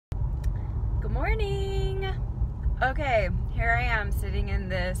Good morning. Okay, here I am sitting in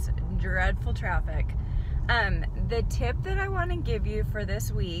this dreadful traffic. The tip that I want to give you for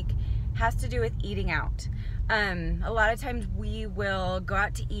this week has to do with eating out. A lot of times we will go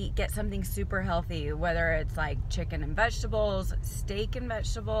out to eat, get something super healthy, whether it's like chicken and vegetables, steak and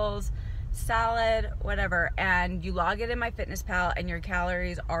vegetables, salad, whatever, and you log it in MyFitnessPal and your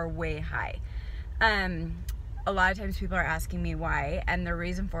calories are way high. A lot of times people are asking me why, and the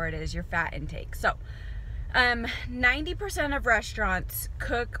reason for it is your fat intake. So 90% of restaurants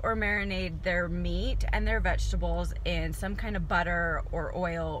cook or marinate their meat and their vegetables in some kind of butter or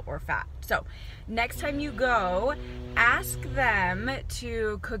oil or fat. So next time you go, ask them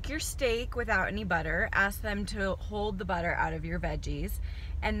to cook your steak without any butter. Ask them to hold the butter out of your veggies.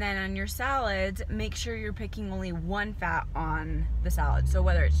 And then on your salads, make sure you're picking only one fat on the salad. So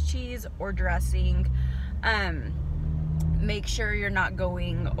whether it's cheese or dressing, make sure you're not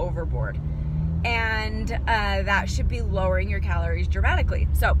going overboard. And that should be lowering your calories dramatically.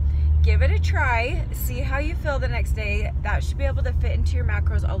 So give it a try, see how you feel the next day. That should be able to fit into your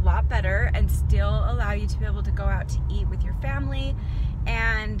macros a lot better and still allow you to be able to go out to eat with your family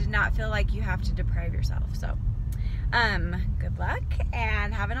and not feel like you have to deprive yourself. So good luck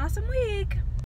and have an awesome week.